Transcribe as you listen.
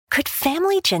Could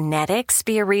family genetics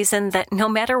be a reason that no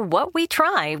matter what we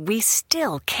try, we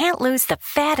still can't lose the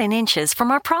fat and inches from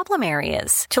our problem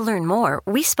areas? To learn more,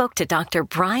 we spoke to Dr.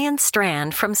 Brian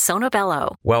Strand from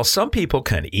Sonobello. While some people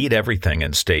can eat everything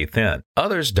and stay thin,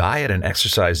 others diet and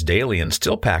exercise daily and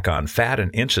still pack on fat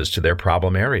and inches to their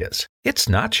problem areas. It's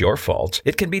not your fault.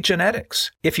 It can be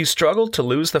genetics. If you struggle to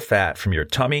lose the fat from your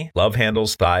tummy, love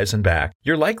handles, thighs, and back,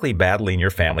 you're likely battling your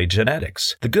family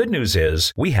genetics. The good news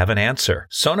is we have an answer.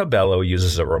 Sonobello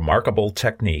uses a remarkable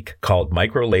technique called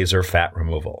microlaser fat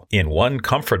removal. In one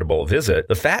comfortable visit,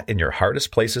 the fat in your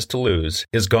hardest places to lose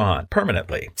is gone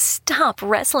permanently. Stop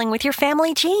wrestling with your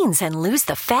family genes and lose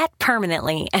the fat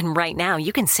permanently. And right now,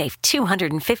 you can save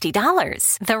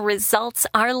 $250. The results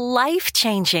are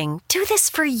life-changing. Do this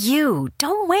for you.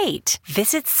 Don't wait.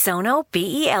 Visit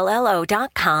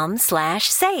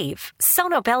sonobello.com/save.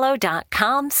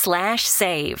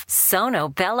 sonobello.com/save.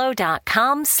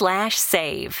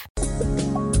 sonobello.com/save.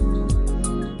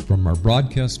 From our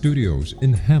broadcast studios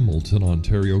in Hamilton,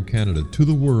 Ontario, Canada, to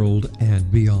the world and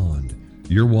beyond,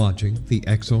 you're watching the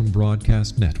X-Zone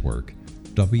Broadcast Network.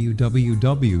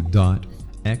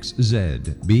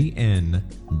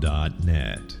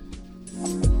 www.xzbn.net.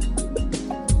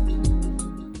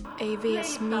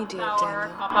 AVS Media Demo.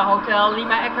 Papa Hotel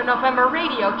Lima Echo November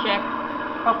radio check.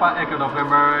 Papa Echo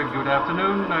November, good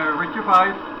afternoon, read you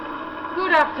 5.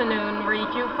 Good afternoon,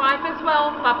 read you 5 as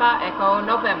well, Papa Echo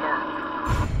November.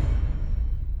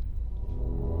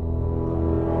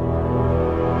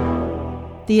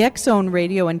 The X-Zone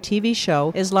radio and TV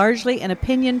show is largely an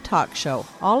opinion talk show.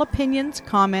 All opinions,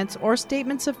 comments, or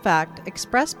statements of fact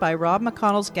expressed by Rob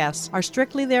McConnell's guests are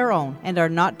strictly their own and are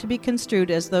not to be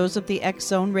construed as those of the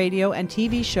X-Zone radio and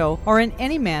TV show or in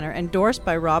any manner endorsed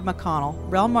by Rob McConnell,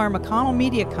 Relmar McConnell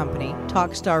Media Company,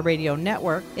 Talkstar Radio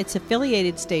Network, its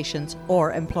affiliated stations,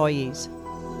 or employees.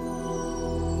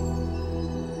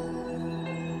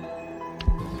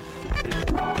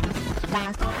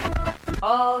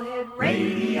 All Hit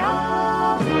Radio.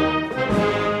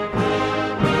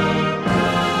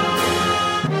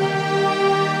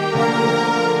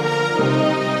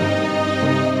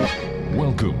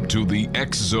 Welcome to the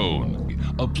X-Zone,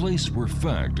 a place where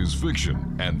fact is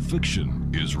fiction and fiction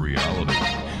is reality.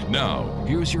 Now,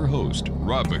 here's your host,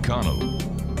 Rob McConnell.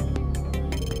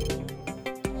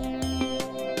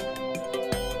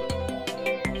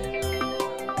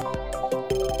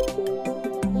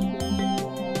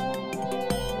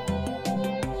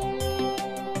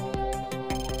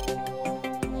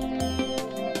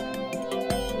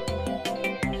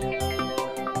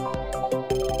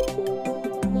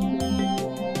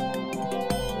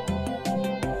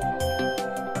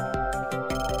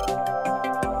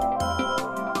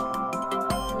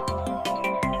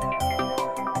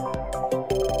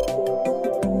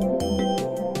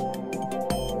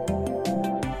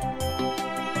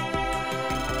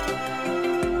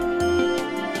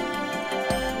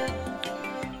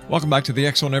 Welcome back to the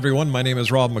X-Zone, everyone. My name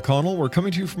is Rob McConnell. We're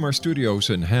coming to you from our studios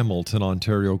in Hamilton,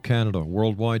 Ontario, Canada.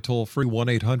 Worldwide toll-free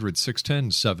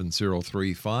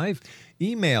 1-800-610-7035.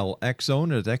 Email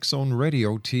xzone at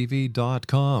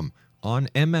xzoneradiotv.com. On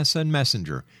MSN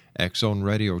Messenger,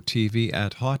 xzoneradiotv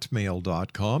at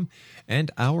hotmail.com. And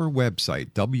our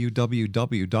website,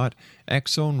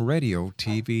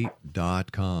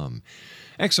 www.xzoneradiotv.com.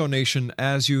 X-Zone Nation,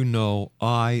 as you know,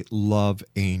 I love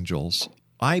angels.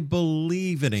 I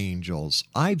believe in angels.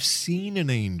 I've seen an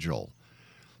angel.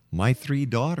 My 3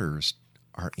 daughters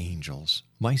are angels.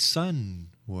 My son,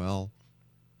 well,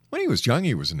 when he was young,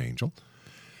 he was an angel.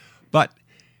 But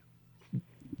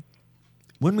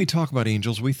when we talk about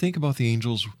angels, we think about the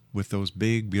angels with those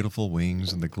big, beautiful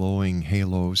wings and the glowing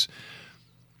halos.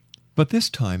 But this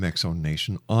time, X-Zone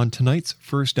Nation, on tonight's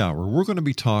first hour, we're going to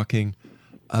be talking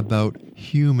about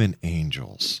human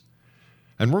angels.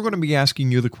 And we're going to be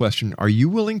asking you the question, are you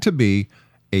willing to be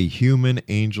a human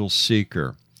angel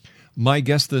seeker? My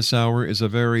guest this hour is a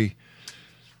very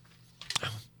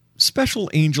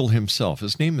special angel himself.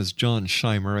 His name is John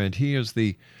SHIMER, and he is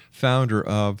the founder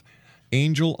of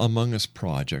Angel Among Us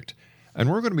Project. And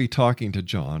we're going to be talking to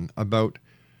John about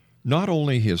not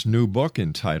only his new book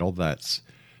entitled, that's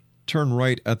Turn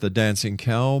Right at the Dancing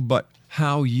Cow, but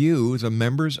how you, the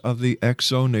members of the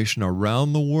X-Zone Nation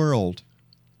around the world,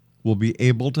 will be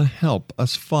able to help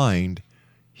us find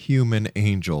human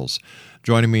angels.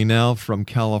 Joining me now from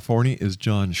California is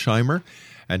John SHIMER,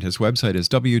 and his website is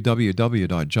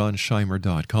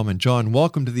www.johnshimer.com. And John,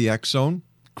 welcome to the X-Zone.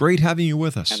 Great having you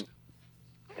with us. And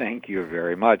thank you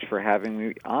very much for having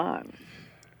me on.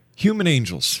 Human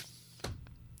angels.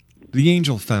 The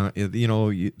Angel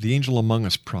the Angel Among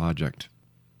Us Project.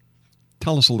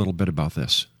 Tell us a little bit about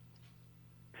this.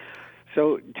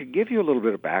 So to give you a little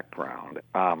bit of background,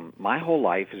 my whole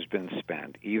life has been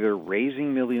spent either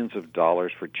raising millions of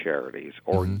dollars for charities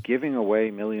or giving away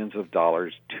millions of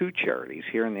dollars to charities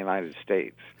here in the United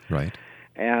States. Right.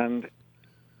 And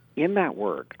in that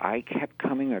work, I kept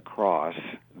coming across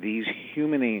these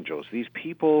human angels, these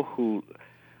people who,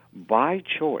 by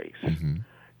choice,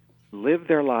 live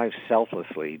their lives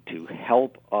selflessly to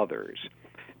help others.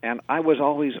 And I was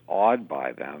always awed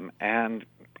by them and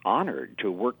honored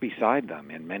to work beside them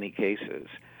in many cases.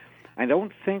 I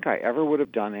don't think I ever would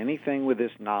have done anything with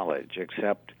this knowledge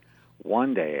except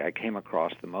one day I came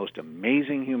across the most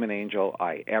amazing human angel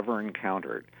I ever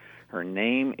encountered. Her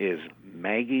name is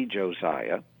Maggie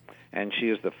Josiah, and she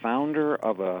is the founder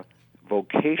of a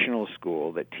vocational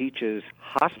school that teaches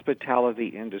hospitality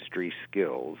industry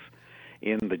skills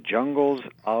in the jungles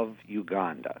of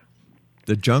Uganda.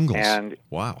 The jungles? And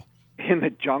wow. In the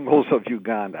jungles of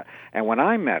Uganda. And when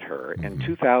I met her in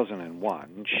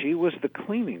 2001, she was the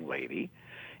cleaning lady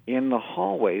in the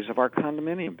hallways of our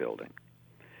condominium building.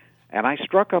 And I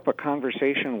struck up a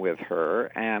conversation with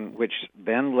her, and which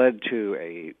then led to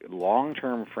a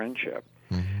long-term friendship.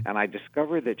 And I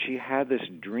discovered that she had this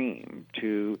dream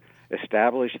to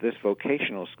establish this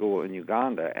vocational school in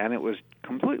Uganda, and it was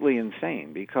completely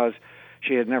insane because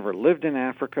she had never lived in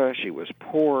Africa, she was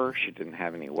poor, she didn't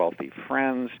have any wealthy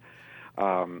friends,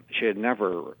 she had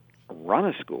never run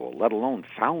a school, let alone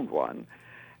found one.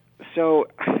 So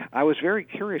I was very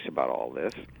curious about all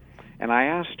this, and I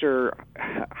asked her,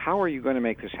 how are you going to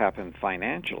make this happen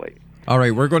financially? All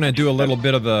right, we're going to do a little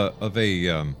bit of a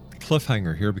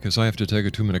cliffhanger here because I have to take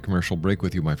a 2-minute commercial break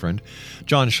with you, my friend.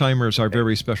 John SHIMER is our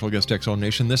very special guest, X Zone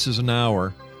Nation. This is an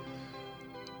hour.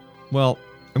 Well,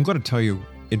 I'm going to tell you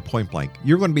in point blank,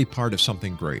 you're going to be part of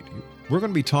something great. We're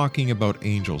going to be talking about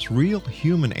angels, real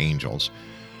human angels.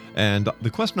 And the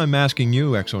question I'm asking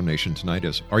you, X Zone Nation, tonight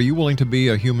is, are you willing to be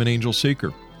a human angel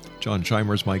seeker? John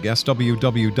SHIMER is my guest,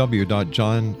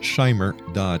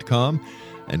 www.johnshimer.com.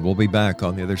 And we'll be back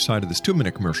on the other side of this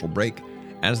 2-minute commercial break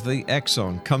as the X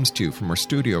Zone comes to you from our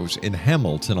studios in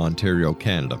Hamilton, Ontario,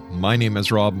 Canada. My name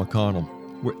is Rob McConnell,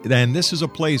 and this is a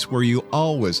place where you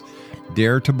always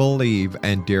dare to believe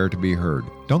and dare to be heard.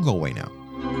 Don't go away now.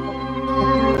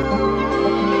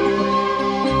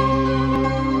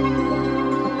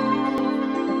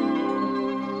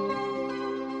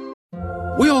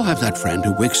 We all have that friend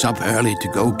who wakes up early to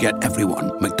go get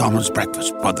everyone McDonald's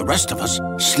breakfast, while the rest of us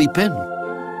sleep in.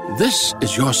 This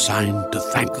is your sign to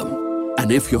thank them. And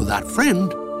if you're that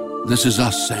friend, this is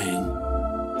us saying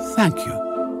thank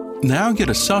you. Now get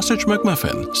a sausage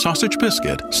McMuffin, sausage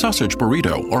biscuit, sausage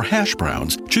burrito, or hash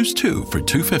browns. Choose 2 for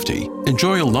 $2.50.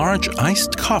 Enjoy a large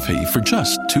iced coffee for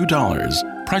just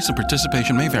 $2. Price and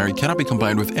participation may vary. Cannot be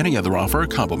combined with any other offer or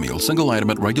combo meal. Single item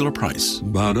at regular price.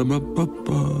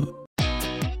 Ba-da-ba-ba-ba.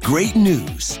 Great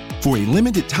news. For a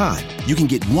limited time, you can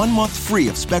get 1 month free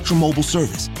of Spectrum Mobile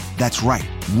service. That's right,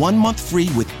 1 month free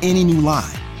with any new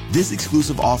line. This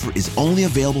exclusive offer is only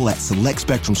available at select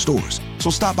Spectrum stores, so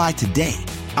stop by today.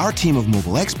 Our team of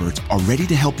mobile experts are ready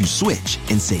to help you switch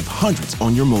and save hundreds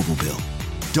on your mobile bill.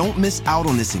 Don't miss out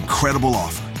on this incredible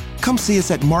offer. Come see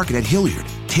us at Market at Hilliard,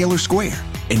 Taylor Square,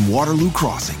 and Waterloo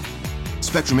Crossing.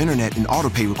 Spectrum Internet and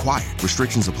autopay required.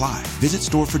 Restrictions apply. Visit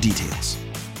store for details.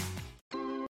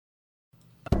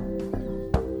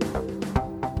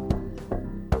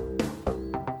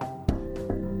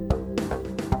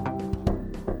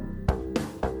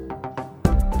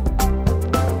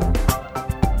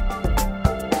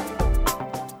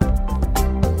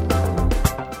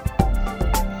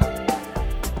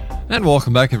 And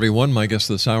welcome back, everyone. My guest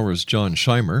this hour is John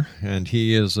SHIMER, and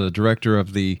he is a director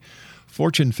of the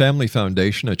Fortune Family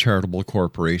Foundation, a charitable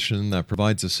corporation that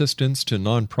provides assistance to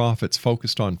nonprofits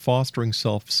focused on fostering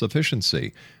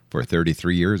self-sufficiency. For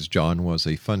 33 years, John was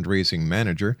a fundraising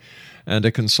manager and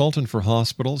a consultant for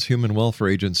hospitals, human welfare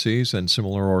agencies, and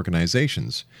similar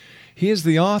organizations. He is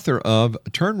the author of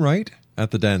Turn Right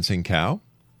at the Dancing Cow,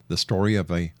 the story of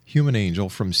a human angel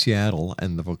from Seattle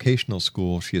and the vocational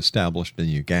school she established in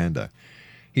Uganda.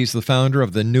 He's the founder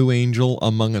of the New Angel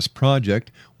Among Us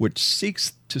project, which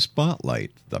seeks to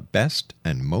spotlight the best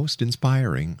and most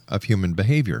inspiring of human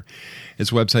behavior.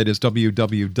 His website is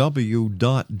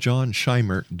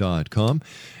www.johnshimer.com.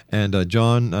 And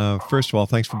John, first of all,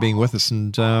 thanks for being with us.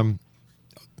 And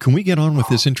can we get on with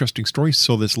this interesting story?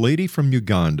 So this lady from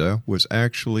Uganda was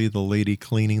actually the lady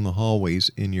cleaning the hallways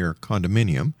in your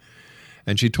condominium,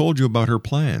 and she told you about her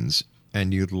plans.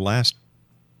 And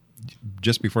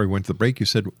just before we went to the break, you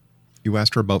said you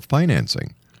asked her about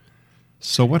financing.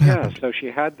 So what happened? Yeah, so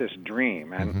she had this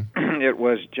dream, and it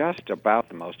was just about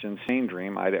the most insane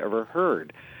dream I'd ever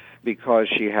heard. because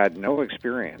she had no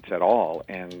experience at all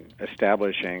in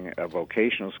establishing a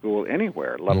vocational school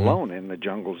anywhere, let alone in the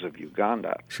jungles of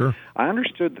Uganda. Sure. I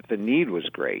understood that the need was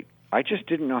great. I just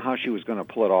didn't know how she was going to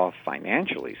pull it off,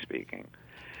 financially speaking.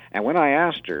 And when I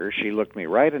asked her, she looked me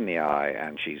right in the eye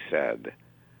and she said,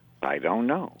 I don't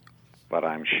know, but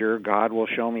I'm sure God will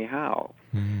show me how.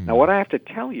 Now, what I have to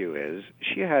tell you is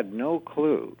she had no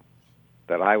clue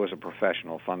that I was a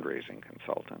professional fundraising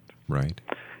consultant. Right.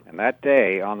 And that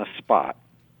day, on the spot,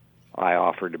 I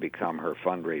offered to become her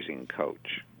fundraising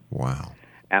coach. Wow.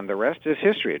 And the rest is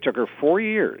history. It took her 4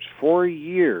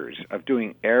 years of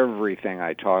doing everything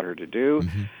I taught her to do,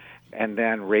 and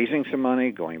then raising some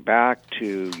money, going back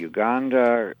to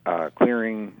Uganda,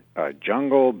 clearing a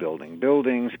jungle, building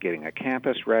buildings, getting a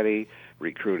campus ready,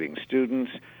 recruiting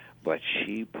students. But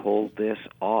she pulled this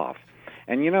off.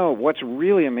 And you know, what's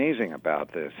really amazing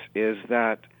about this is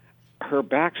that her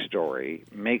backstory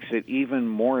makes it even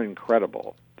more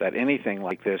incredible that anything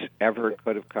like this ever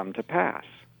could have come to pass.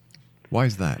 Why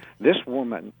is that? This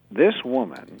woman,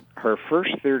 her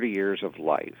first 30 years of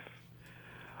life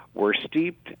were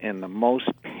steeped in the most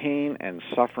pain and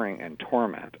suffering and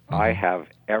torment I have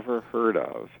ever heard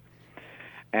of.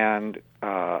 And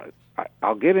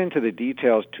I'll get into the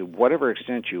details to whatever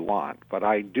extent you want, but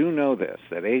I do know this,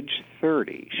 that age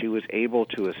 30, she was able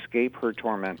to escape her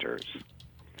tormentors,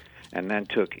 and then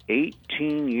took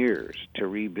 18 years to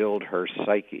rebuild her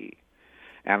psyche.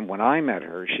 And when I met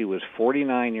her, she was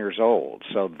 49 years old,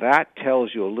 so that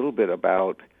tells you a little bit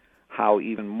about how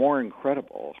even more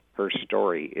incredible her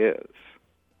story is.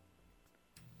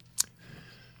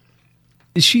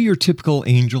 Is she your typical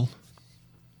angel?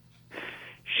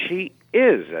 She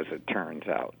is, as it turns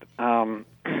out.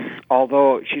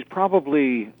 Although she's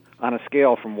probably on a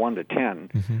scale from 1 to 10,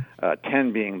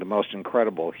 10 being the most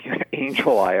incredible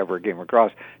angel I ever came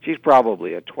across, she's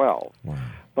probably a 12. Wow.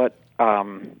 But,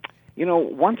 you know,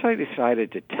 once I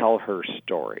decided to tell her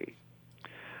story,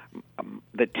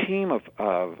 the team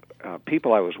of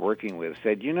people I was working with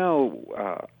said, you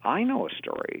know, I know a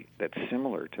story that's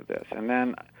similar to this. And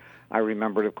then I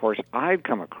remembered, of course, I'd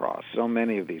come across so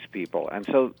many of these people. And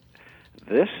so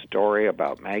this story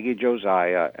about Maggie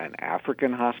Josiah and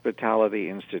African Hospitality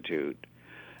Institute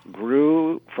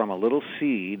grew from a little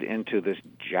seed into this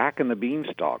Jack and the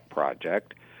Beanstalk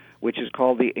project, which is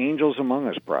called the Angels Among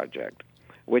Us Project,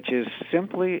 which is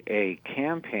simply a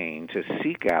campaign to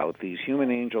seek out these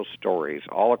human angel stories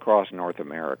all across North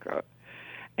America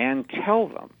and tell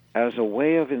them as a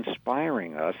way of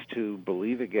inspiring us to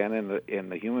believe again in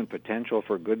the human potential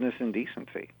for goodness and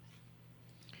decency.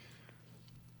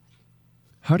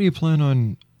 How do you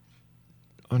plan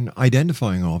on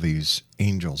identifying all these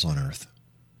angels on Earth?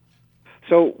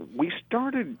 So we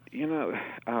started, you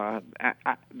know,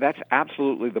 that's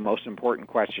absolutely the most important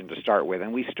question to start with.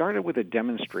 And we started with a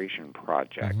demonstration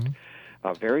project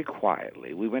very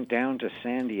quietly. We went down to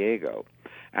San Diego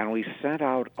and we sent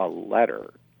out a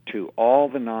letter to all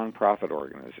the nonprofit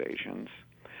organizations,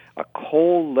 a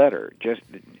cold letter.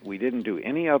 We didn't do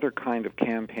any other kind of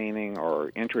campaigning or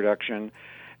introduction.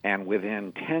 And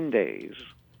within 10 days,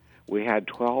 we had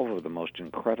 12 of the most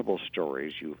incredible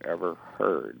stories you've ever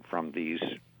heard from these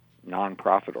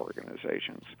nonprofit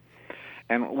organizations.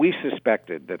 And we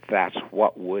suspected that that's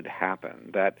what would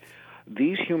happen, that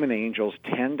these human angels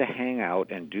tend to hang out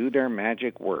and do their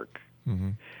magic work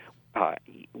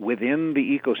within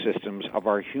the ecosystems of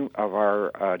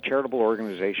our charitable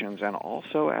organizations and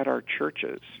also at our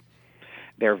churches.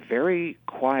 They're very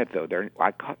quiet, though.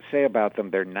 I say about them,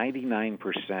 they're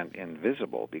 99%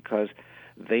 invisible because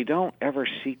they don't ever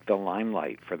seek the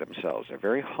limelight for themselves. They're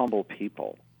very humble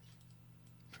people.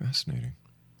 Fascinating.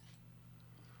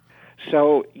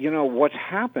 So, you know, what's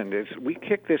happened is we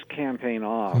kicked this campaign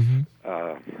off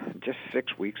just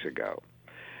 6 weeks ago,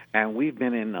 and we've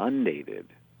been inundated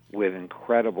with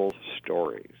incredible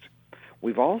stories.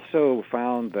 We've also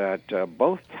found that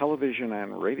both television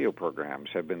and radio programs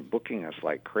have been booking us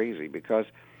like crazy because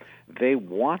they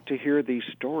want to hear these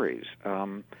stories.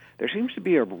 There seems to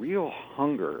be a real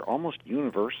hunger, almost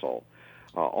universal,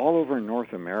 all over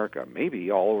North America,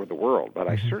 maybe all over the world, but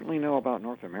I certainly know about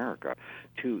North America,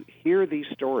 to hear these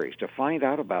stories, to find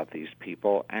out about these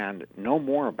people and know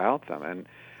more about them. And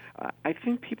I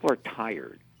think people are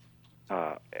tired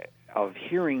of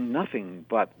hearing nothing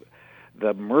but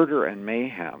the murder and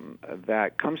mayhem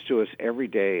that comes to us every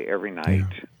day, every night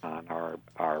on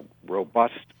our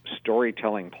robust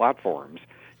storytelling platforms,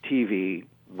 TV,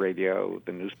 radio,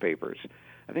 the newspapers.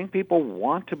 I think people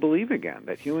want to believe again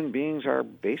that human beings are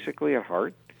basically at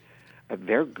heart,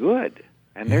 they're good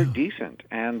and they're decent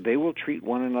and they will treat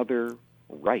one another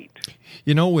right.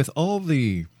 You know, with all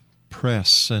the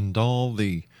press and all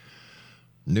the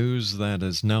news that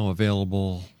is now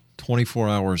available 24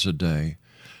 hours a day.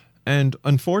 And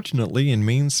unfortunately, in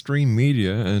mainstream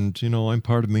media, and, I'm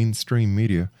part of mainstream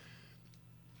media,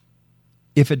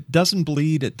 if it doesn't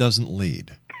bleed, it doesn't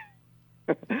lead.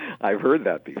 I've heard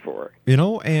that before.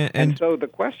 And so the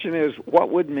question is,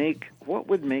 what would make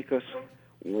us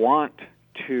want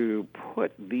to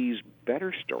put these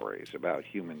better stories about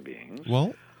human beings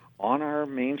on our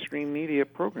mainstream media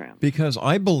program? Because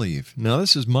I believe, now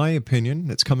this is my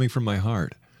opinion, it's coming from my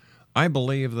heart, I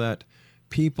believe that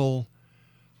people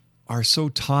are so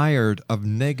tired of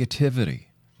negativity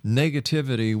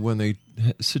when they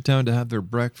sit down to have their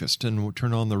breakfast and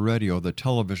turn on the radio, the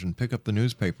television, pick up the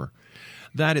newspaper,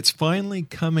 that it's finally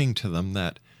coming to them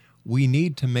that we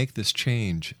need to make this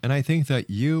change. And I think that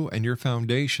you and your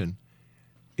foundation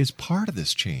is part of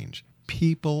this change.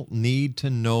 People need to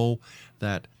know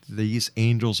that these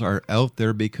angels are out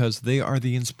there because they are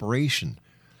the inspiration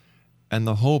and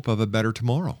the hope of a better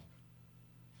tomorrow.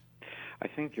 I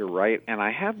think you're right, and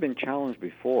I have been challenged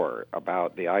before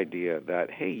about the idea that,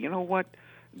 hey, you know what?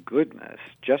 Goodness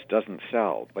just doesn't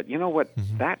sell. But you know what?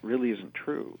 Mm-hmm. That really isn't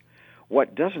true.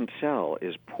 What doesn't sell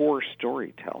is poor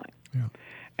storytelling. Yeah.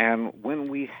 And when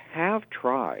we have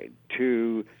tried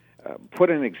to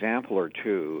put an example or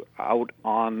two out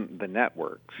on the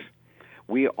networks,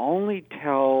 we only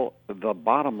tell the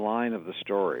bottom line of the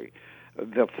story.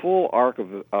 The full arc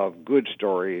of good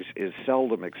stories is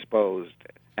seldom exposed,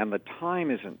 and the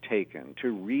time isn't taken to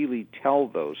really tell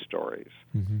those stories.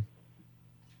 Mm-hmm.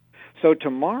 So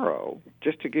tomorrow,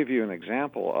 just to give you an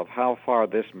example of how far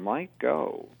this might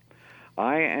go,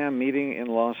 I am meeting in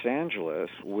Los Angeles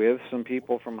with some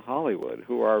people from Hollywood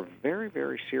who are very,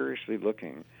 very seriously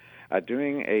looking at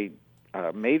doing a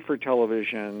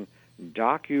made-for-television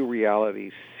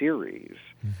docu-reality series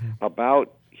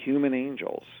about human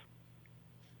angels.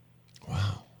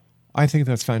 Wow. I think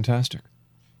that's fantastic.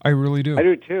 I really do. I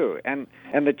do too. And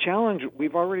the challenge,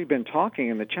 we've already been talking,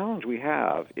 and the challenge we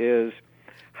have is,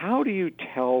 how do you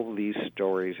tell these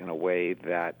stories in a way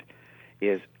that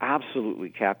is absolutely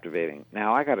captivating?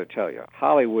 Now, I got to tell you,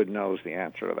 Hollywood knows the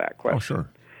answer to that question. Oh, sure.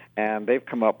 And they've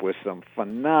come up with some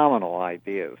phenomenal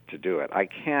ideas to do it. I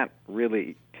can't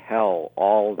really tell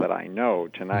all that I know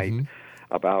tonight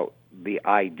about the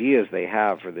ideas they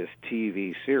have for this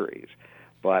TV series,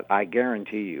 but I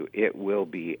guarantee you it will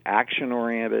be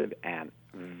action-oriented and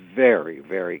very,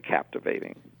 very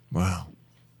captivating. Wow.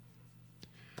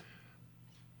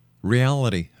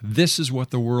 Reality. This is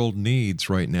what the world needs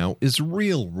right now, is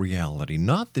real reality,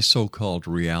 not the so-called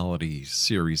reality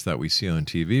series that we see on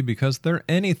TV, because they're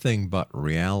anything but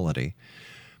reality.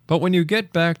 But when you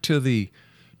get back to the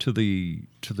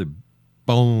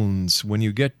bones, when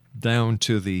you get down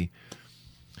to the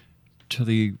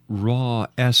raw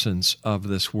essence of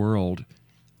this world,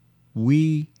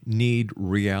 we need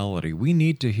reality. We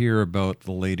need to hear about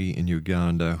the lady in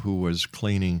Uganda who was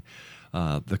cleaning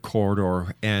the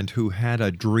corridor and who had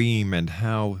a dream, and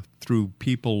how through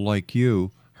people like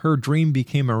you, her dream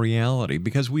became a reality.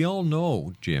 Because we all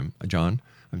know, John,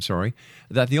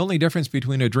 that the only difference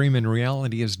between a dream and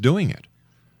reality is doing it.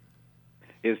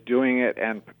 Is doing it,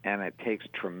 and it takes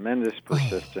tremendous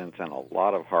persistence and a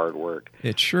lot of hard work.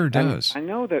 It sure does. And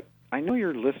I know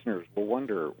your listeners will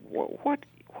wonder, what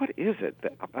is it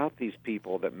about these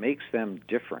people that makes them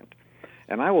different?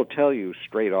 And I will tell you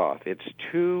straight off, it's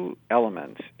two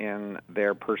elements in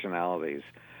their personalities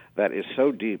that is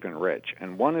so deep and rich.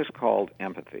 And one is called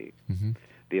empathy,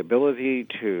 the ability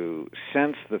to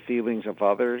sense the feelings of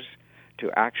others, to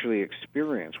actually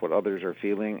experience what others are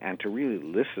feeling, and to really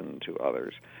listen to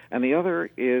others. And the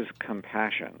other is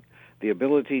compassion, the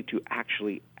ability to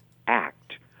actually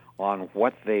act on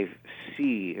what they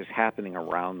see is happening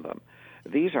around them.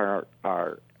 These are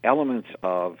elements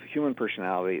of human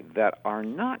personality that are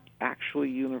not actually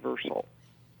universal.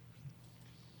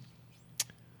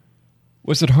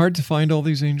 Was it hard to find all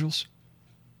these angels?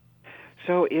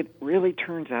 So it really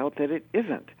turns out that it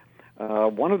isn't.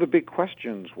 One of the big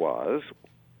questions was,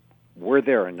 were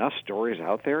there enough stories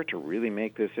out there to really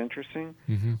make this interesting?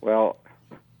 Well,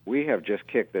 we have just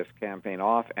kicked this campaign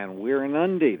off, and we're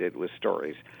inundated with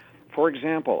stories. For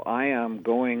example, I am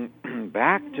going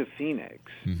back to Phoenix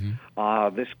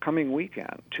this coming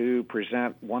weekend to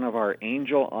present one of our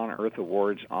Angel on Earth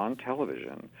Awards on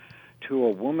television to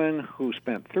a woman who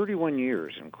spent 31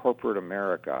 years in corporate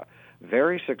America,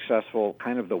 very successful,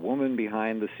 kind of the woman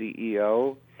behind the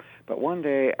CEO. But one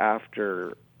day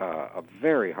after a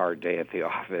very hard day at the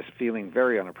office, feeling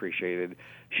very unappreciated,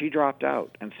 she dropped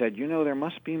out and said, there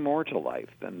must be more to life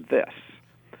than this.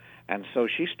 And so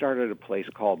she started a place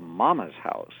called Mama's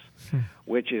House,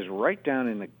 which is right down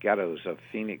in the ghettos of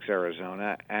Phoenix,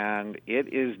 Arizona, and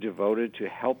it is devoted to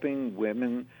helping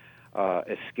women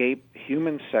escape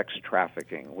human sex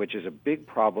trafficking, which is a big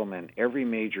problem in every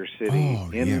major city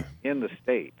in the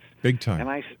States. Big time. And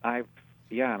I've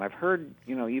heard,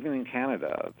 even in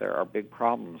Canada, there are big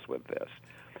problems with this.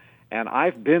 And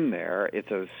I've been there.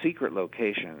 It's a secret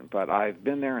location, but I've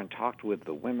been there and talked with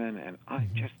the women, and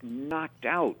I'm just knocked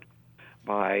out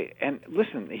by... And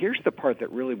listen, here's the part that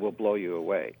really will blow you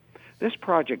away. This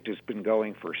project has been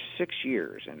going for 6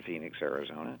 years in Phoenix,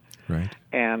 Arizona. Right.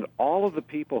 And all of the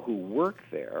people who work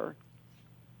there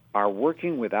are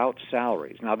working without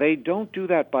salaries. Now, they don't do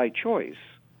that by choice,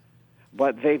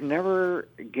 but they've never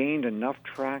gained enough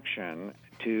traction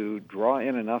to draw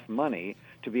in enough money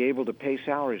to be able to pay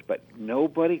salaries. But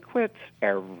nobody quits.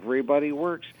 Everybody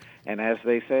works. And as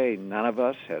they say, none of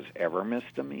us has ever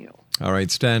missed a meal. All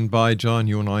right, stand by, John.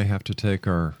 You and I have to take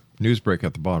our news break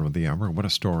at the bottom of the hour. What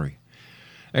a story.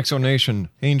 Exonation,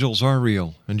 angels are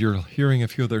real, and you're hearing a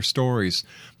few of their stories.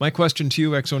 My question to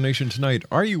you, Exonation, tonight,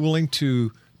 are you willing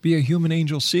to be a human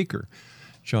angel seeker?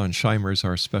 John SHIMER is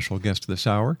our special guest this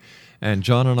hour, and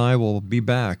John and I will be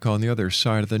back on the other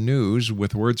side of the news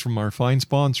with words from our fine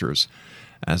sponsors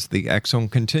as the X-Zone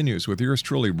continues with yours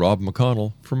truly, Rob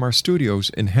McConnell, from our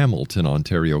studios in Hamilton,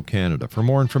 Ontario, Canada. For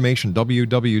more information,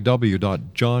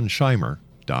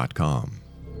 www.johnshimer.com.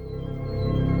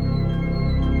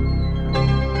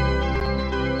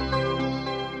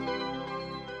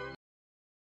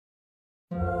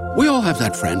 We all have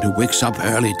that friend who wakes up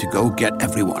early to go get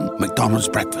everyone McDonald's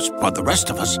breakfast, while the rest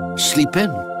of us sleep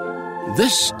in.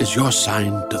 This is your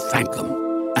sign to thank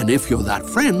them. And if you're that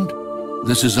friend,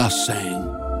 this is us saying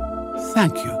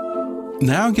thank you.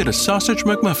 Now get a sausage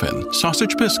McMuffin,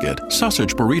 sausage biscuit,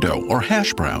 sausage burrito, or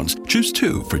hash browns. Choose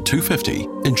 2 for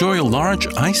 $2.50. Enjoy a large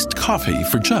iced coffee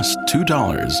for just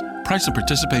 $2. Price and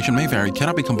participation may vary.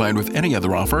 Cannot be combined with any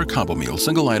other offer or combo meal.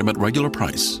 Single item at regular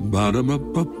price.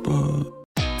 Ba-da-ba-ba-ba.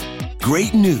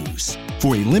 Great news!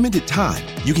 For a limited time,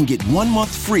 you can get 1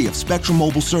 month free of Spectrum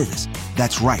Mobile service.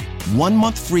 That's right, 1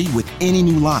 month free with any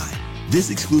new line.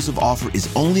 This exclusive offer is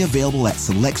only available at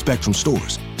select Spectrum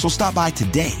stores, so stop by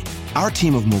today. Our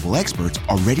team of mobile experts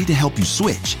are ready to help you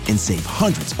switch and save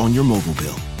hundreds on your mobile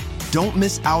bill. Don't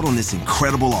miss out on this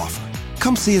incredible offer.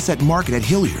 Come see us at Market at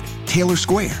Hilliard, Taylor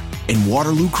Square, and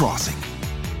Waterloo Crossing.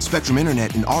 Spectrum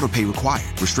Internet and autopay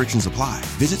required. Restrictions apply.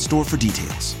 Visit store for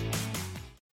details.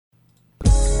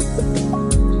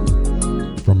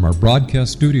 From our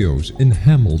broadcast studios in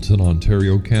Hamilton,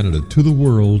 Ontario, Canada, to the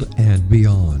world and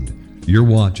beyond, you're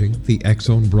watching the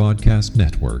X-Zone Broadcast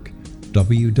Network,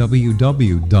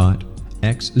 www.xzbn.net.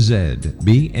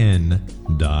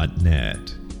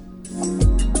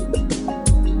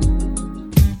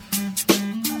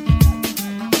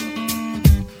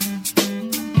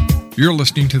 You're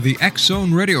listening to the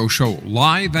X-Zone Radio Show,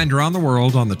 live and around the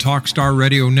world on the Talkstar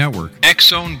Radio Network,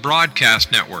 X-Zone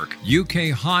Broadcast Network, UK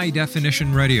High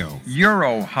Definition Radio,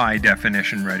 Euro High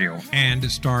Definition Radio, and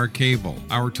Star Cable.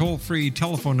 Our toll-free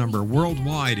telephone number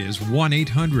worldwide is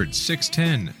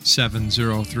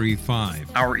 1-800-610-7035.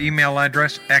 Our email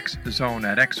address,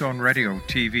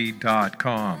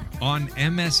 xzone@xzoneradiotv.com. On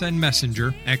MSN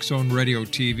Messenger,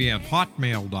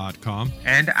 xzoneradiotv@hotmail.com,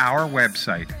 and our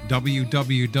website,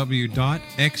 www.xzoneradiotv.com.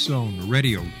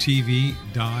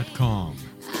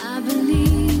 I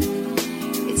believe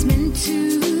it's meant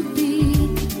to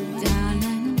be,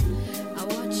 darling. I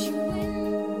watch you win.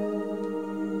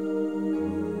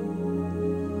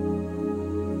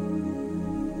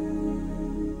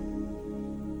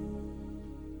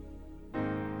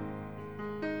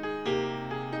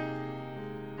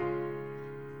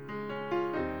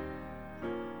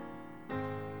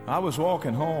 I was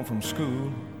walking home from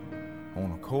school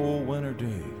on a cold winter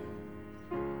day.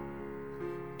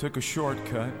 Took a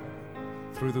shortcut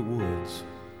through the woods,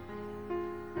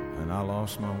 and I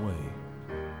lost my way.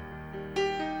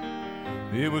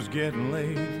 It was getting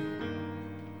late,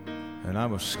 and I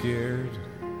was scared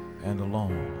and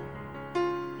alone.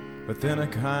 But then a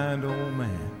kind old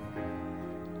man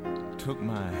took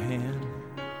my hand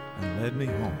and led me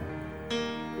home.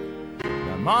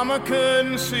 Now Mama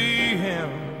couldn't see him,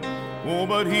 oh,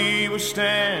 but he was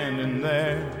standing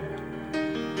there.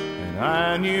 And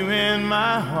I knew in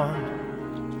my heart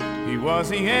he was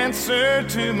the answer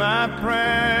to my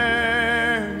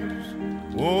prayers.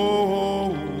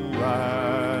 Oh,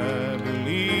 I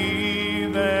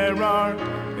believe there are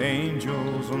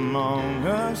angels among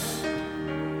us,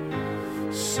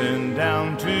 sent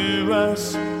down to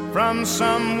us from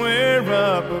somewhere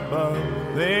up above.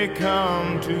 They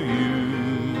come to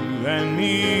you than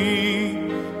me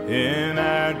in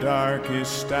our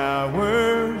darkest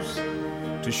hours,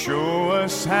 to show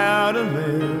us how to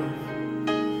live,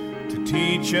 to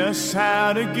teach us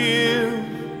how to give,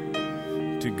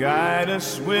 to guide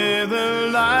us with a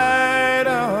light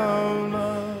of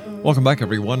love. Welcome back,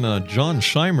 everyone. John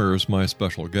SHIMER is my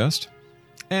special guest.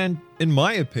 And in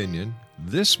my opinion,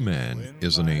 this man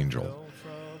is an angel.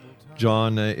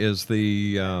 John is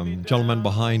the gentleman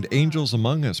behind Angels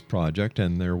Among Us Project,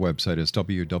 and their website is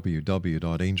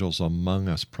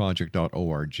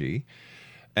www.angelsamongus.org.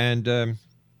 And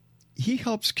he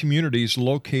helps communities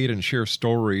locate and share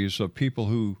stories of people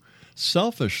who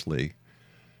selfishly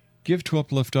give to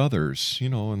uplift others,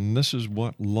 and this is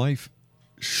what life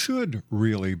should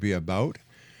really be about.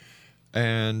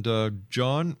 And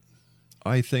John,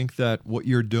 I think that what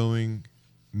you're doing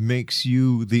makes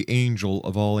you the angel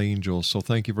of all angels. So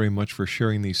thank you very much for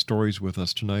sharing these stories with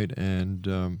us tonight,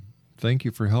 and thank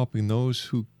you for helping those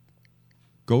who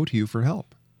go to you for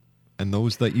help and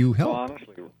those that you help. Well,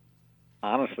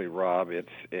 honestly, Rob, it's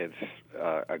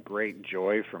a great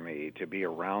joy for me to be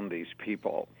around these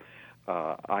people.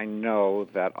 I know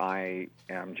that I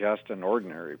am just an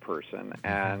ordinary person,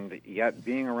 and yet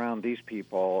being around these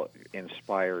people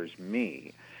inspires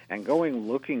me, and going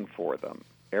looking for them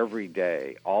every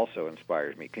day also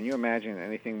inspires me. Can you imagine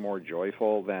anything more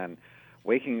joyful than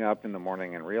waking up in the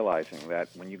morning and realizing that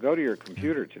when you go to your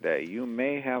computer today, you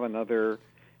may have another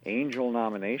angel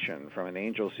nomination from an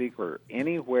angel seeker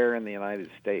anywhere in the United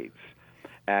States,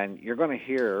 and you're going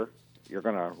to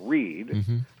read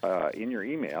in your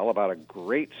email about a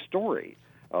great story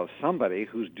of somebody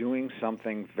who's doing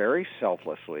something very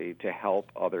selflessly to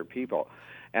help other people.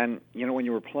 And, when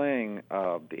you were playing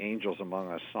the Angels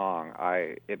Among Us song,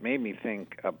 it made me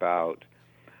think about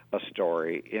a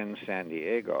story in San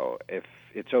Diego. If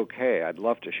it's okay, I'd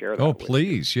love to share that with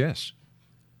please, you. Yes.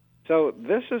 So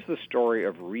this is the story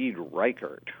of Reed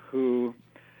Reichert, who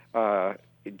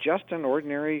just an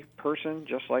ordinary person,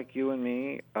 just like you and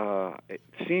me,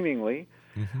 seemingly,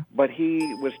 but he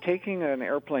was taking an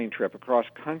airplane trip across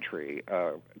country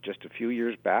just a few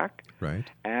years back, right?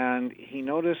 And he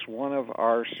noticed one of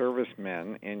our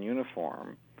servicemen in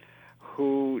uniform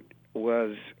who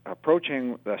was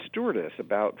approaching the stewardess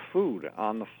about food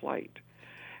on the flight.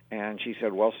 And she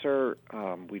said, "Well, sir,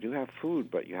 we do have food,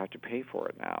 but you have to pay for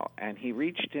it now." And he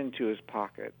reached into his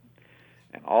pocket,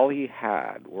 and all he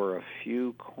had were a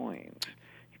few coins.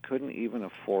 He couldn't even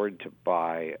afford to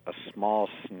buy a small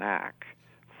snack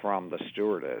from the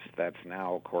stewardess. That's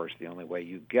now, of course, the only way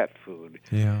you get food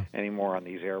anymore on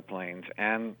these airplanes.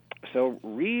 And so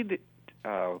Reed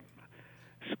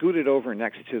scooted over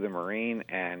next to the Marine,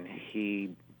 and he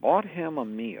bought him a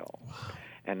meal.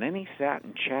 And then he sat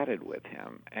and chatted with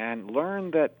him and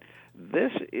learned that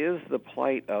this is the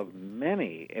plight of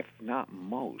many, if not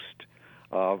most,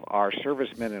 of our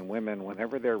servicemen and women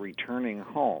whenever they're returning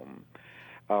home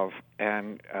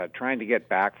and trying to get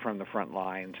back from the front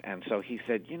lines. And so he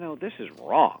said, this is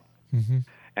wrong.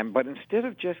 But instead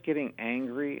of just getting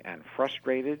angry and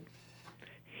frustrated,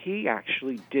 he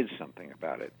actually did something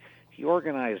about it. He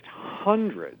organized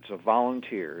hundreds of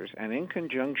volunteers, and in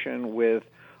conjunction with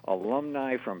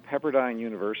alumni from Pepperdine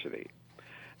University,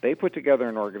 they put together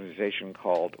an organization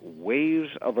called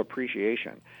Waves of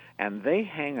Appreciation, and they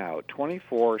hang out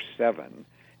 24/7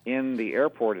 in the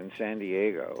airport in San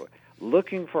Diego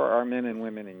looking for our men and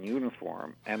women in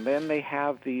uniform, and then they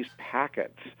have these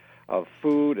packets of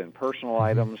food and personal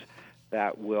items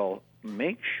that will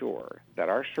make sure that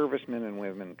our servicemen and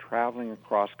women traveling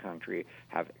across country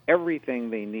have everything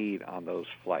they need on those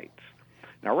flights.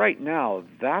 Now, right now,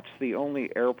 that's the only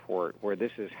airport where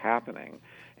this is happening,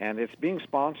 and it's being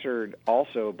sponsored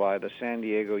also by the San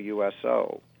Diego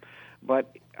USO.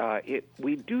 But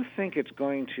we do think it's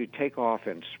going to take off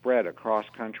and spread across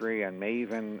country and may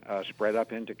even spread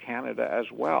up into Canada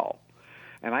as well.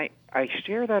 And I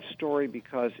share that story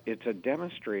because it's a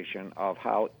demonstration of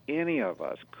how any of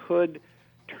us could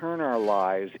turn our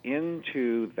lives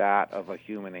into that of a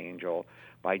human angel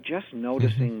by just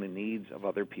noticing the needs of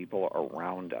other people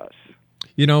around us.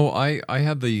 I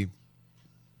had the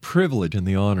privilege and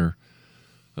the honor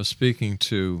of speaking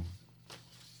to,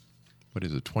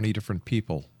 20 different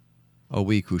people a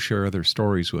week who share their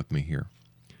stories with me here.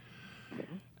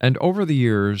 And over the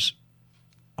years,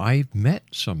 I've met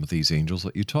some of these angels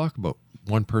that you talk about.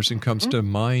 One person comes to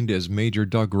mind as Major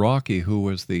Doug Rocky, who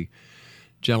was the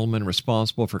gentleman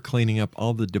responsible for cleaning up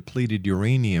all the depleted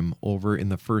uranium over in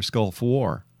the first Gulf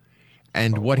War.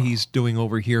 And what he's doing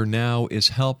over here now is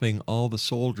helping all the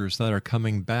soldiers that are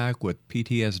coming back with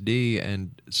PTSD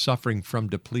and suffering from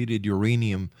depleted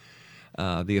uranium,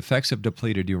 the effects of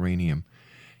depleted uranium.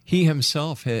 he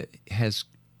himself has,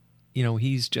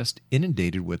 he's just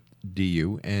inundated with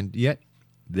DU, and yet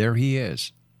there he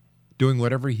is, doing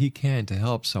whatever he can to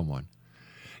help someone.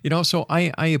 So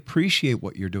I appreciate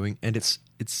what you're doing, and it's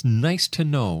nice to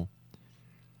know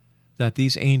that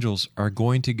these angels are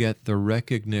going to get the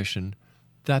recognition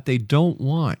that they don't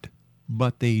want,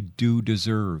 but they do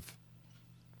deserve.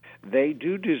 They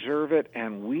do deserve it,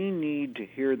 and we need to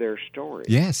hear their stories.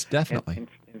 Yes, definitely.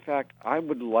 In fact, I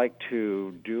would like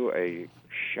to do a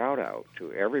shout-out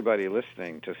to everybody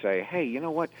listening to say, hey, you know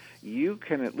what? You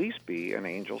can at least be an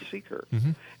angel seeker.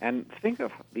 Mm-hmm. And think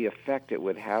of the effect it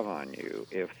would have on you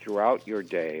if throughout your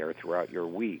day or throughout your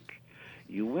week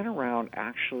you went around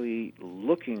actually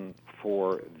looking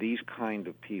for these kind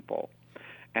of people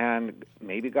and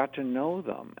maybe got to know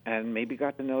them and maybe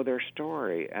got to know their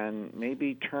story and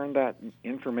maybe turned that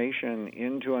information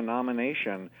into a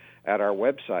nomination at our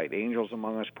website,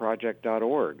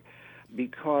 angelsamongus.org.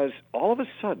 Because all of a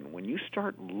sudden, when you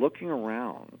start looking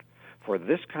around for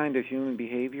this kind of human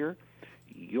behavior,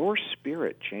 your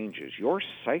spirit changes, your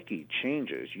psyche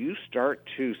changes. You start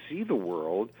to see the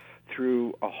world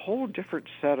through a whole different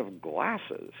set of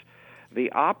glasses. The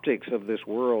optics of this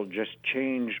world just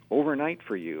change overnight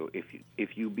for you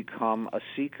if you become a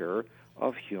seeker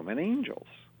of human angels.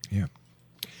 Yeah.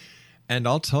 And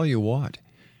I'll tell you what,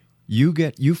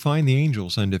 you find the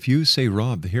angels, and if you say,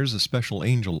 Rob, here's a special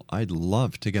angel, I'd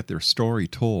love to get their story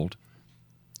told.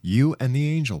 You and the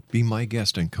angel, be my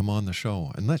guest and come on the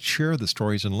show. And let's share the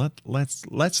stories, and let's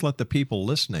let the people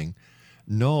listening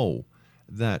know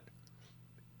that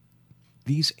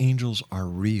these angels are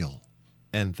real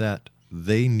and that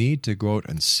they need to go out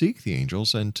and seek the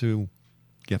angels and to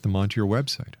get them onto your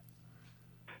website.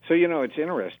 So, it's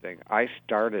interesting. I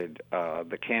started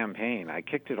the campaign. I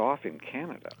kicked it off in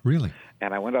Canada. Really?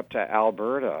 And I went up to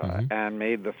Alberta and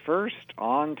made the first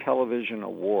on-television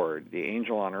award, the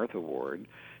Angel on Earth Award,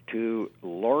 to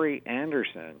Laurie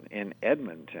Anderson in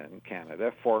Edmonton,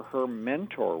 Canada, for her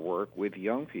mentor work with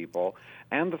young people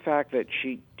and the fact that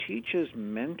she teaches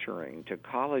mentoring to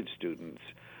college students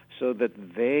so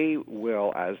that they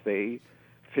will, as they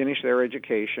finish their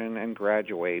education and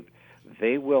graduate,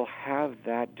 they will have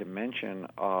that dimension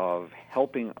of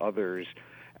helping others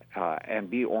and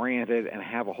be oriented and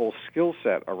have a whole skill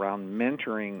set around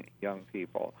mentoring young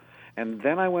people. And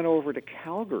then I went over to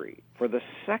Calgary for the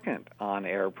second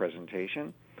on-air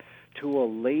presentation to a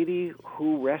lady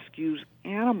who rescues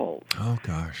animals. Oh,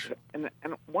 gosh. And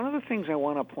one of the things I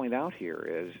want to point out here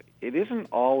is it isn't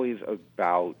always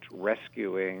about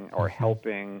rescuing or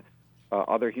helping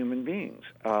other human beings.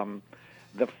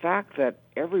 The fact that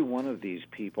every one of these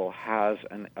people has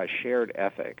a shared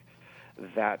ethic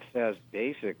that says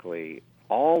basically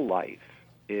all life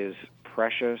is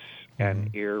precious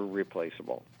and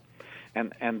irreplaceable.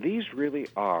 And these really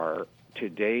are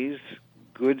today's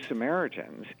Good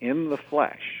Samaritans in the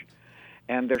flesh.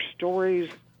 And their stories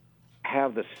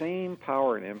have the same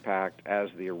power and impact as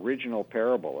the original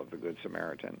parable of the Good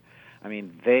Samaritan. I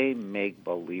mean, they make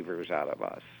believers out of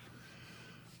us.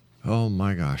 Oh,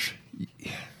 my gosh.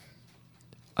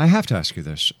 I have to ask you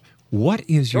this. What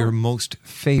is your most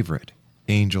favorite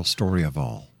angel story of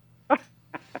all?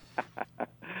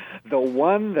 The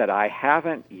one that I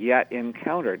haven't yet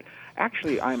encountered.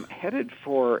 Actually, I'm headed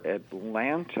for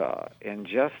Atlanta in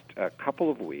just a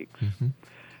couple of weeks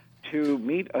to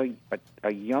meet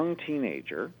a young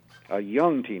teenager.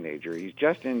 He's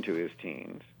just into his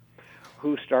teens,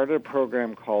 who started a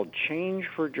program called Change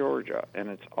for Georgia, and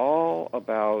it's all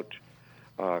about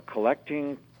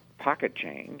collecting pocket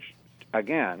change,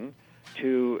 again,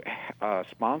 to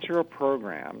sponsor a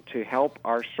program to help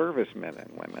our servicemen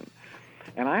and women.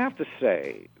 And I have to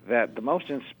say that the most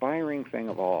inspiring thing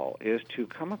of all is to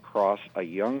come across a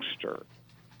youngster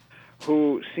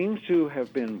who seems to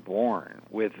have been born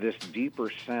with this deeper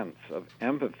sense of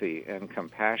empathy and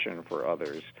compassion for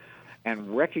others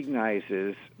and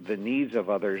recognizes the needs of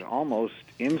others almost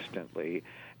instantly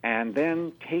and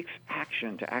then takes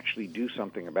action to actually do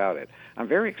something about it. I'm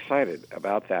very excited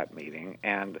about that meeting,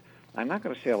 and I'm not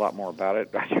going to say a lot more about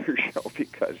it on your show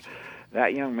because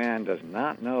that young man does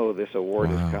not know this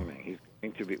award is coming. He's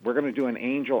going to be. We're going to do an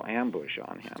angel ambush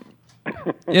on him.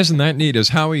 Isn't that neat? Is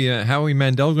Howie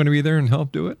Mandel going to be there and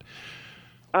help do it?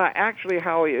 Actually,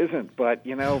 Howie isn't, but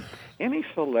any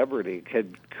celebrity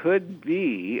could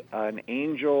be an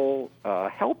angel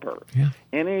helper. Yeah.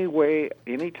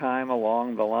 Any time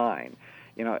along the line.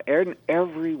 In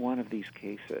every one of these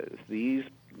cases, these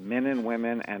men and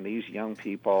women and these young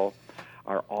people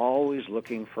are always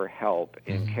looking for help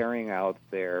in carrying out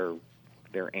their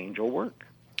angel work.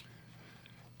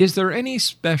 Is there any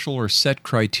special or set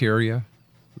criteria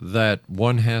that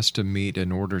one has to meet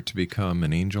in order to become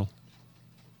an angel?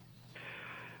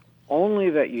 Only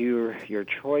that your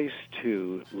choice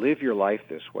to live your life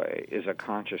this way is a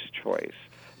conscious choice.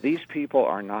 These people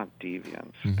are not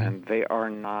deviants, and they are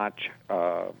not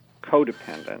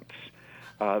codependents.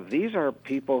 These are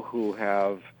people who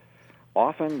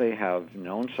often they have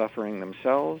known suffering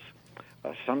themselves.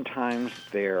 Sometimes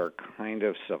they're kind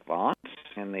of savants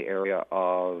in the area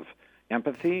of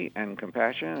empathy and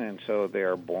compassion, and so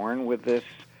they're born with this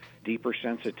deeper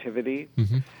sensitivity.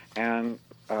 And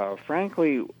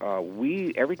frankly,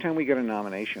 every time we get a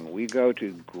nomination, we go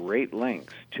to great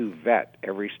lengths to vet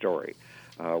every story.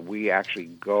 We actually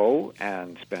go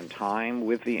and spend time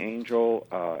with the angel,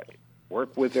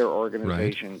 work with their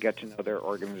organization, get to know their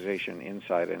organization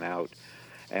inside and out.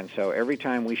 And so every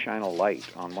time we shine a light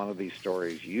on one of these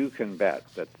stories, you can bet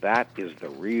that is the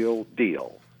real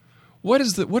deal. What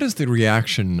is the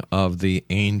reaction of the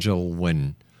angel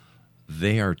when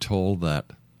they are told that,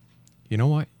 you know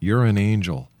what, you're an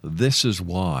angel, this is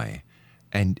why,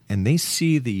 and they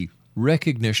see the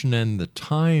recognition and the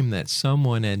time that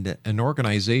someone and an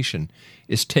organization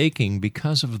is taking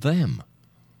because of them?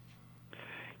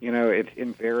 You know, it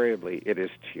is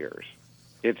tears.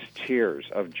 It's tears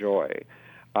of joy.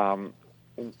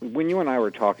 When you and I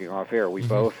were talking off air, we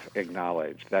both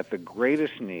acknowledged that the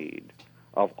greatest need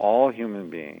of all human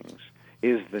beings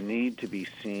is the need to be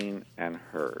seen and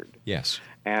heard. Yes.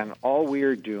 And all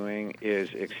we're doing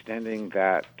is extending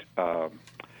that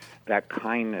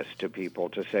kindness to people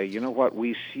to say, you know what,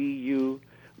 we see you,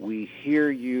 we hear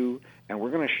you, and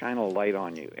we're going to shine a light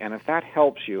on you. And if that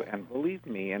helps you, and believe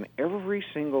me, in every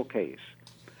single case,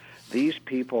 these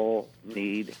people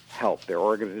need help. Their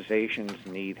organizations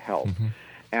need help.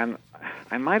 And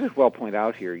I might as well point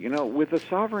out here, you know, with the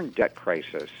sovereign debt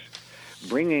crisis,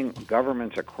 bringing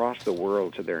governments across the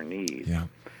world to their knees,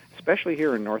 especially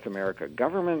here in North America,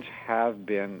 governments have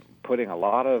been putting a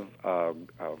lot of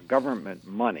government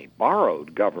money,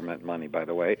 borrowed government money, by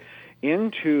the way,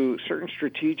 into certain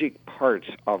strategic parts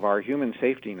of our human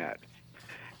safety net.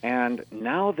 And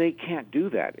now they can't do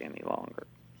that any longer.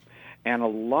 And a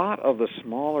lot of the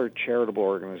smaller charitable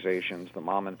organizations, the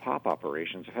mom-and-pop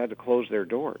operations, have had to close their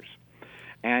doors.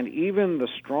 And even the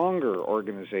stronger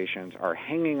organizations are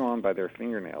hanging on by their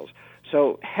fingernails.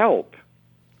 So help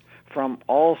from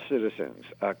all citizens,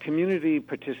 community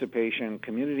participation,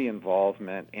 community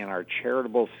involvement in our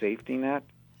charitable safety net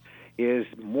is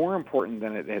more important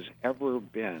than it has ever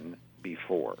been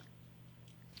before.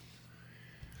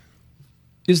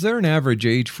 Is there an average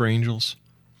age for angels?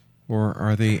 Or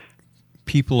are they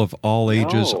people of all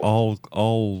ages,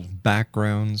 all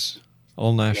backgrounds,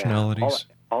 all nationalities?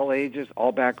 All ages,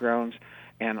 all backgrounds,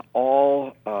 and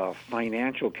all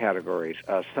financial categories.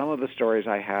 Some of the stories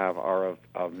I have are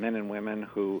of men and women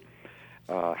who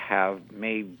have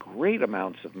made great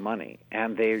amounts of money,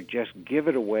 and they just give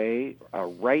it away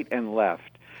right and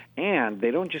left. And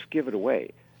they don't just give it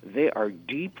away. They are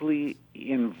deeply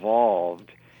involved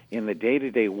in the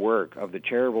day-to-day work of the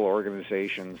charitable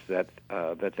organizations that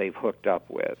they've hooked up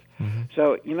with.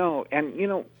 So,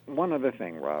 one other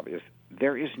thing, Rob, is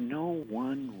there is no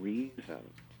one reason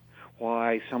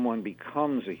why someone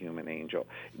becomes a human angel.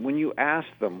 When you ask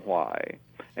them why,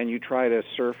 and you try to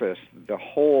surface the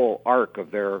whole arc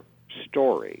of their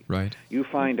story, you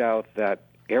find out that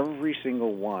every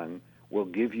single one will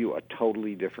give you a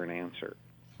totally different answer.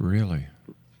 Really?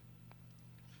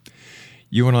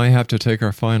 You and I have to take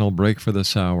our final break for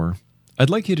this hour. I'd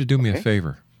like you to do me a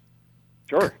favor.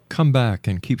 Sure. Come back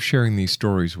and keep sharing these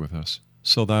stories with us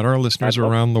so that our listeners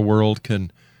around the world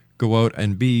can go out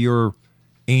and be your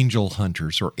angel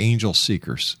hunters or angel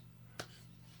seekers.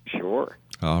 Sure.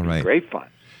 All right. Great fun.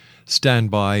 Stand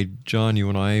by. John, you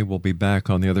and I will be back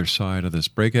on the other side of this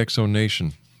break. X-Zone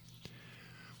Nation.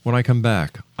 When I come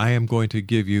back, I am going to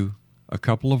give you a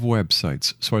couple of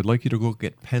websites. So I'd like you to go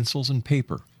get pencils and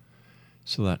paper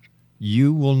so that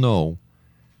you will know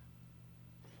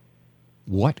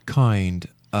what kind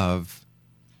of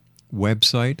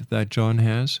website that John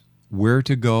has, where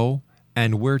to go,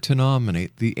 and where to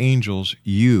nominate the angels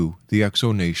you, the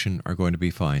X-Zone Nation, are going to be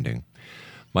finding.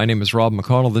 My name is Rob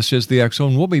McConnell. This is the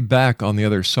X-Zone. We'll be back on the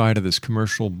other side of this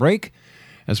commercial break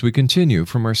as we continue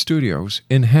from our studios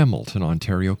in Hamilton,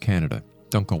 Ontario, Canada.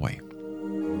 Don't go away.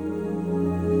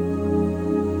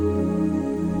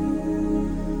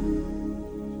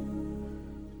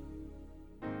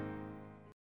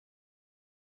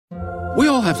 We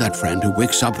all have that friend who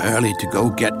wakes up early to go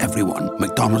get everyone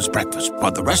McDonald's breakfast,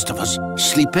 while the rest of us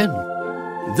sleep in.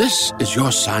 This is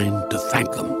your sign to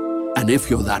thank them. And if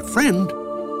you're that friend,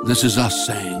 this is us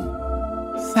saying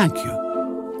thank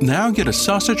you. Now get a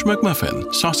sausage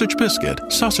McMuffin, sausage biscuit,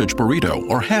 sausage burrito,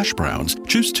 or hash browns.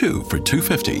 Choose 2 for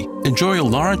 $2.50. Enjoy a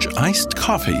large iced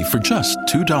coffee for just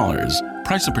 $2.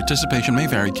 Price and participation may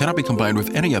vary. Cannot be combined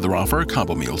with any other offer or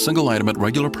combo meal. Single item at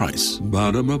regular price.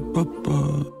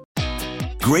 Ba-da-ba-ba-ba.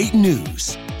 Great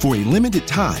news! For a limited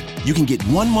time, you can get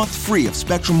 1 month free of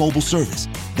Spectrum Mobile service.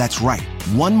 That's right,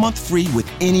 1 month free with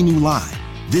any new line.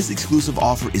 This exclusive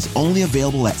offer is only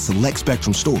available at select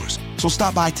Spectrum stores, so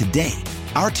stop by today.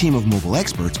 Our team of mobile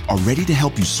experts are ready to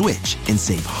help you switch and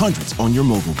save hundreds on your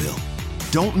mobile bill.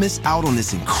 Don't miss out on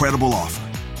this incredible offer.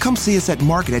 Come see us at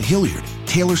Market at Hilliard,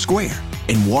 Taylor Square,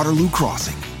 and Waterloo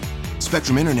Crossing.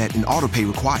 Spectrum Internet and autopay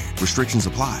required. Restrictions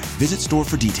apply. Visit store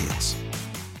for details.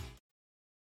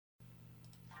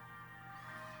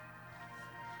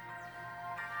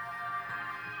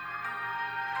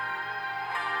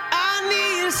 I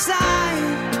need a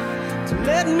sign to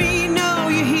let me know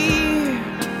you're here.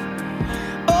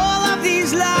 All of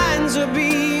these lines are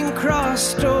being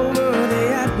crossed over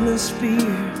the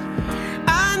atmosphere.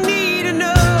 I need to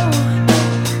know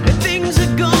that things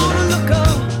are gonna look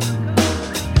up,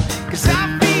 'cause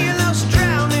I feel us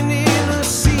drowning in a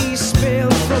sea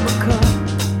spilled from a cup.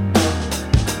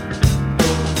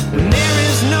 When there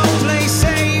is no place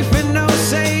safe and no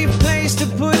safe place to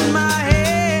put my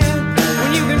head,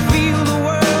 when you can feel the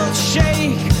world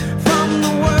shake from the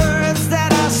words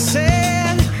that I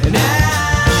said, and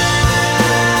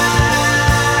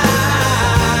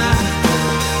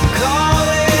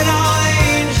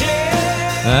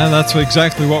And that's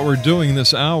exactly what we're doing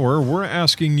this hour. We're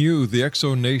asking you, the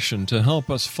Exo Nation, to help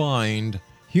us find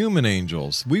human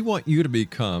angels. We want you to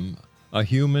become a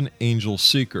human angel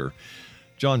seeker.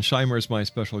 John SHIMER is my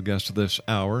special guest this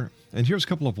hour. And here's a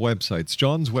couple of websites.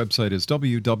 John's website is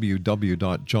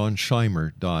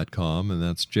www.johnshimer.com, and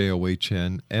that's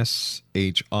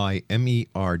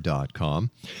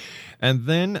JOHNSHIMER.com. And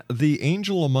then the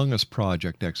Angel Among Us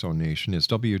Project, Exo Nation, is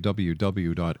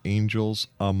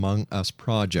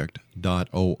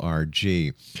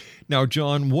www.angelsamongus.org. Now,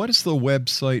 John, what is the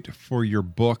website for your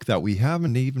book that we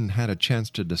haven't even had a chance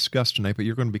to discuss tonight, but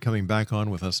you're going to be coming back on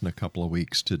with us in a couple of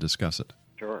weeks to discuss it?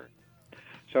 Sure.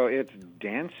 So it's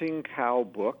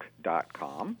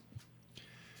dancingcowbook.com.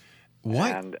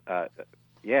 What? And,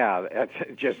 yeah, that's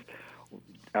just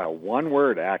one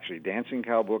word, actually,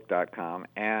 dancingcowbook.com.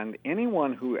 And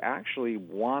anyone who actually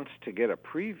wants to get a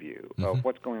preview of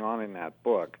what's going on in that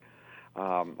book,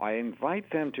 I invite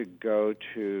them to go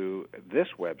to this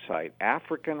website,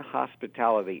 African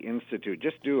Hospitality Institute.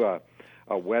 Just do a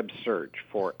web search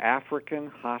for African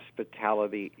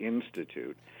Hospitality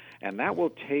Institute, and that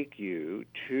will take you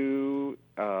to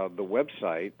the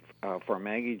website for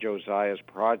Maggie Josiah's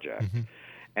project.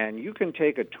 And you can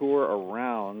take a tour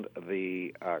around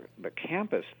the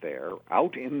campus there,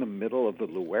 out in the middle of the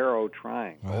Luero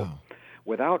Triangle,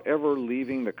 without ever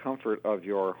leaving the comfort of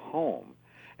your home.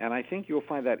 And I think you'll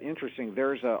find that interesting.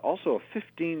 There's also a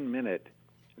 15-minute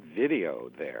video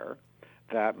there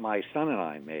that my son and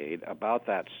I made about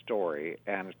that story,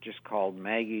 and it's just called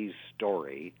Maggie's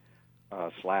Story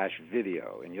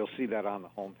 /video, and you'll see that on the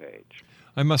homepage.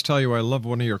 I must tell you, I love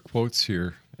one of your quotes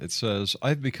here. It says,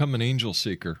 "I've become an angel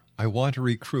seeker. I want to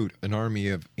recruit an army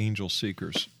of angel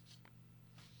seekers."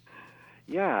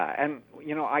 Yeah, and,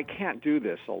 you know, I can't do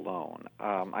this alone.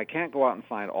 I can't go out and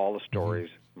find all the stories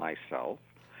myself.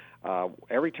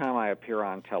 Every time I appear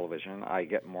on television, I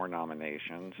get more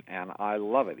nominations, and I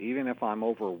love it. Even if I'm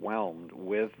overwhelmed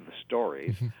with the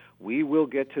stories, we will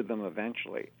get to them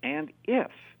eventually. And if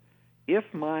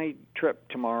my trip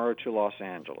tomorrow to Los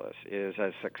Angeles is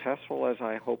as successful as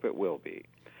I hope it will be,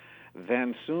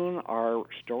 then soon our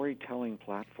storytelling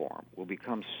platform will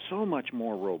become so much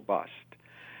more robust,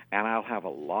 and I'll have a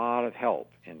lot of help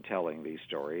in telling these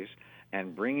stories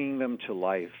and bringing them to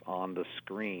life on the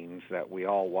screens that we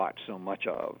all watch so much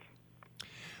of.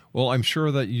 Well, I'm sure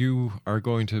that you are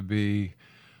going to be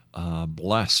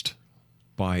blessed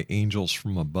by angels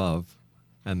from above,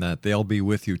 and that they'll be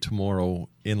with you tomorrow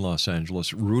in Los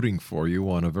Angeles, rooting for you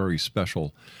on a very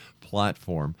special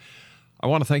platform. I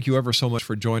want to thank you ever so much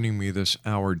for joining me this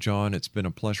hour, John. It's been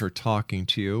a pleasure talking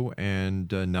to you,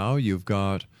 and now you've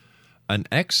got an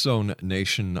X-Zone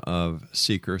nation of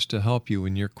seekers to help you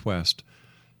in your quest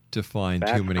to find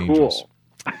human angels.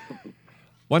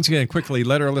 Once again, quickly,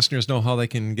 let our listeners know how they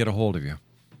can get a hold of you.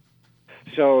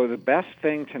 So the best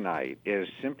thing tonight is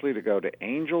simply to go to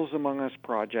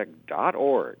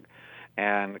angelsamongus.org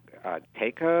and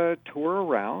take a tour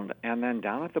around, and then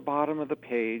down at the bottom of the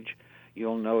page,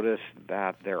 you'll notice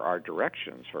that there are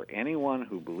directions for anyone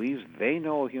who believes they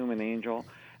know a human angel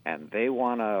and they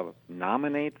want to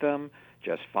nominate them,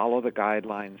 just follow the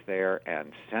guidelines there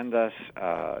and send us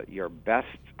your best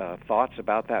thoughts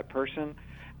about that person,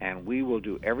 and we will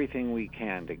do everything we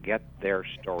can to get their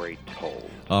story told.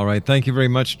 All right. Thank you very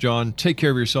much, John. Take care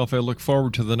of yourself. I look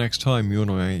forward to the next time you and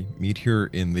I meet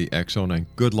here in the X Zone, and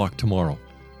good luck tomorrow.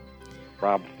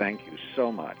 Rob, thank you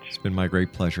so much. It's been my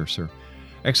great pleasure, sir.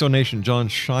 Exonation, John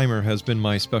SHIMER has been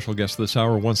my special guest this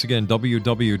hour. Once again,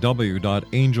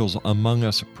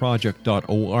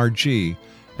 www.angelsamongus.org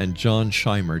and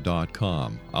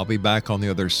johnshimer.com. I'll be back on the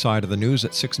other side of the news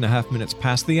at 6.5 minutes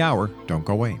past the hour. Don't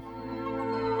go away.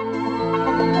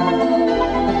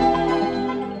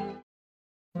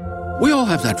 We all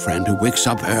have that friend who wakes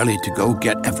up early to go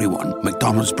get everyone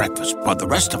McDonald's breakfast, while the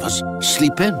rest of us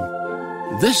sleep in.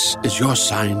 This is your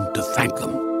sign to thank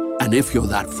them. And if you're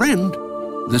that friend,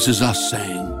 this is us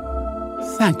saying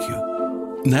thank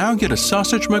you. Now get a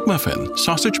sausage McMuffin,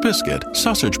 sausage biscuit,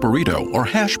 sausage burrito, or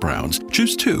hash browns.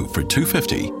 Choose 2 for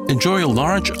 $2.50. Enjoy a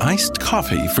large iced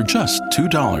coffee for just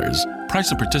 $2. Price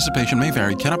and participation may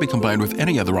vary. Cannot be combined with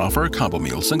any other offer or combo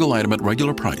meal. Single item at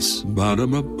regular price.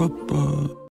 Ba-da-ba-ba-ba.